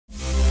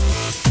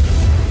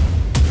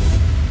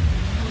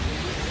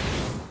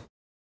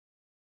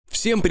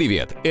Всем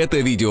привет! Это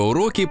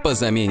видеоуроки по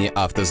замене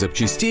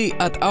автозапчастей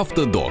от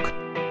AUDI.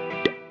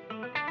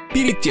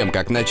 Перед тем,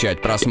 как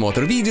начать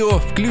просмотр видео,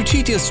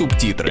 включите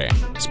субтитры.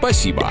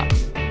 Спасибо!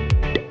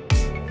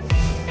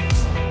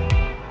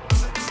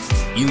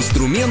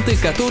 Инструменты,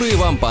 которые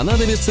вам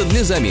понадобятся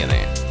для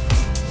замены.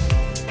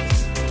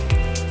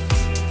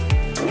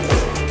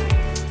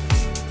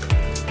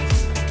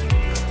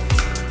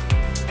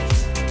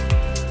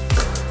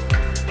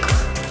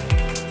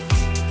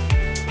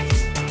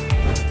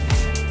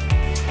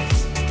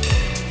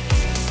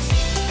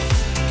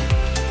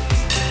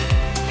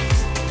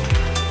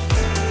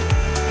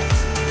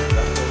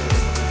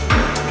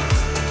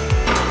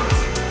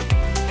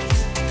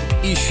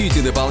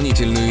 Ищите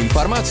дополнительную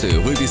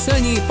информацию в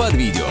описании под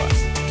видео.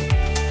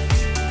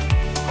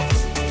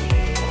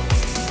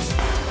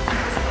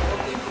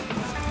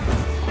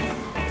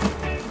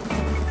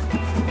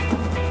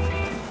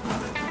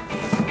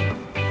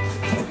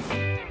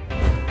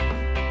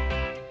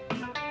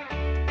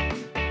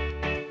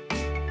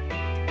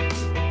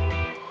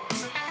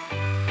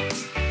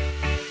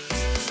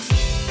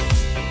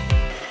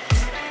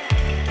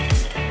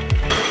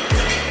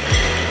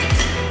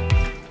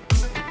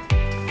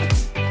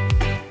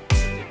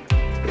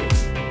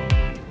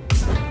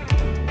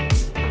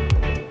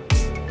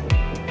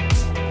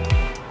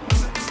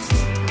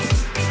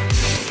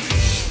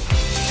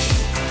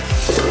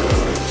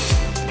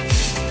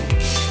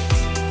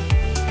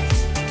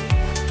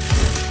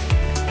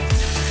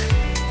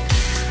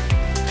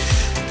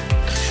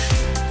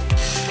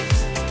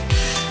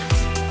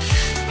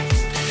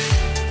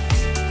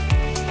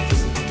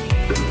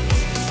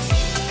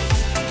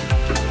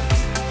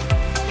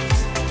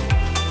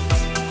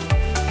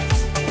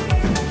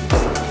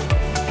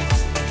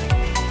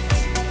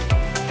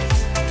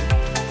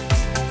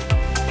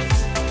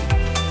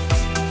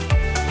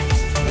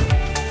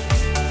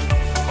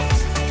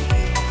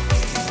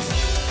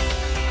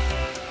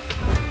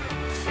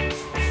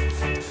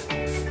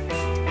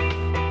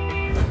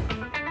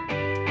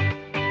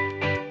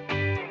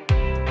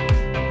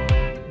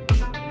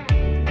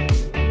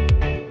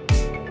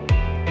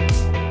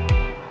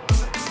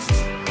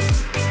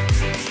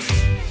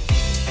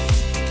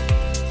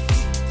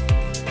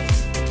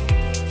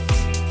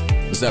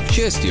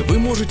 Запчасти вы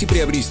можете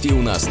приобрести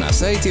у нас на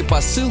сайте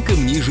по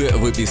ссылкам ниже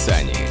в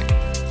описании.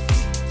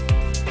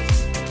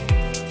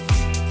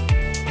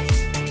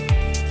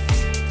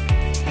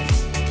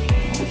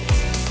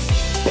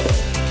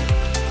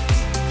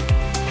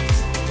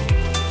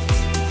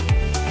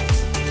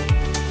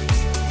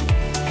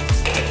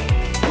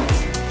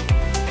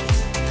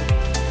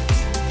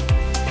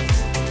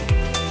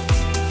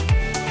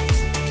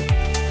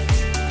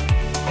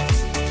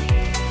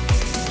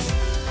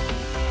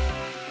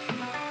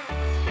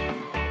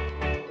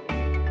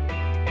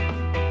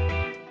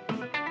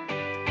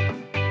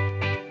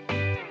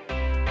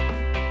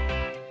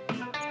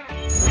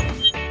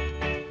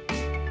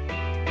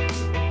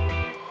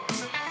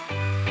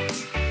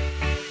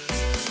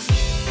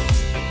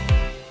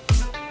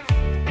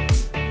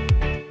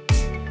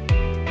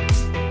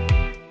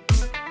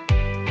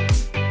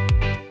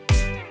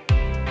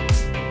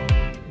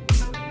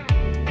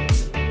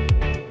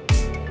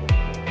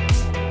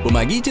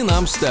 Помогите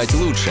нам стать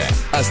лучше.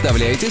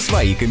 Оставляйте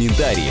свои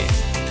комментарии.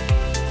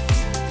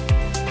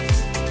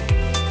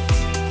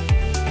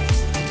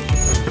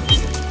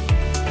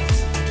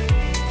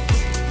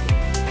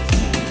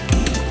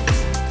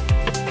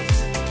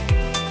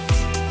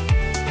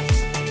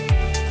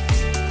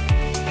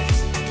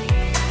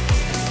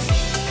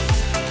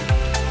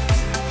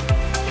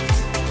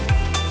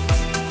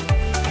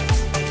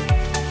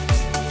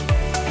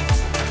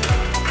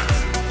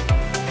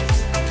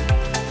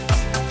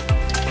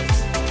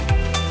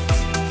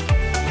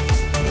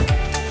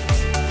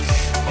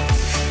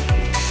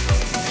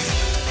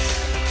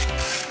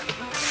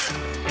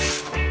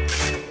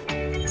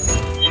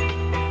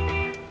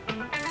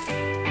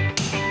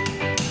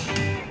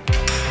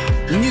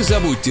 Не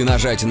забудьте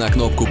нажать на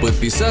кнопку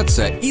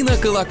 «Подписаться» и на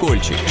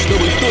колокольчик,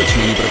 чтобы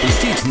точно не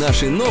пропустить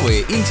наши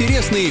новые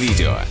интересные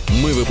видео.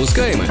 Мы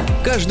выпускаем их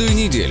каждую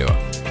неделю.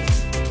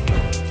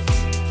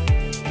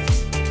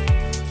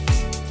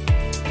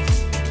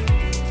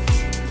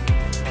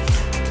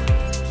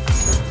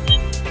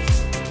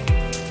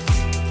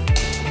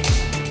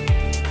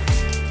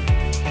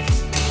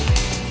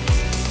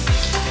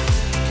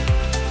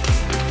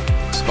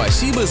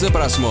 Спасибо за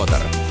просмотр!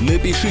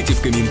 Напишите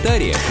в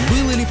комментариях,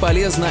 было ли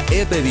полезно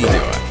это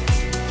видео.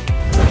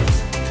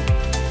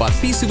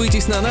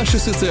 Подписывайтесь на наши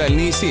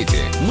социальные сети.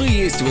 Мы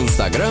есть в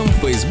Instagram,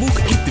 Facebook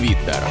и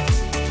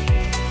Twitter.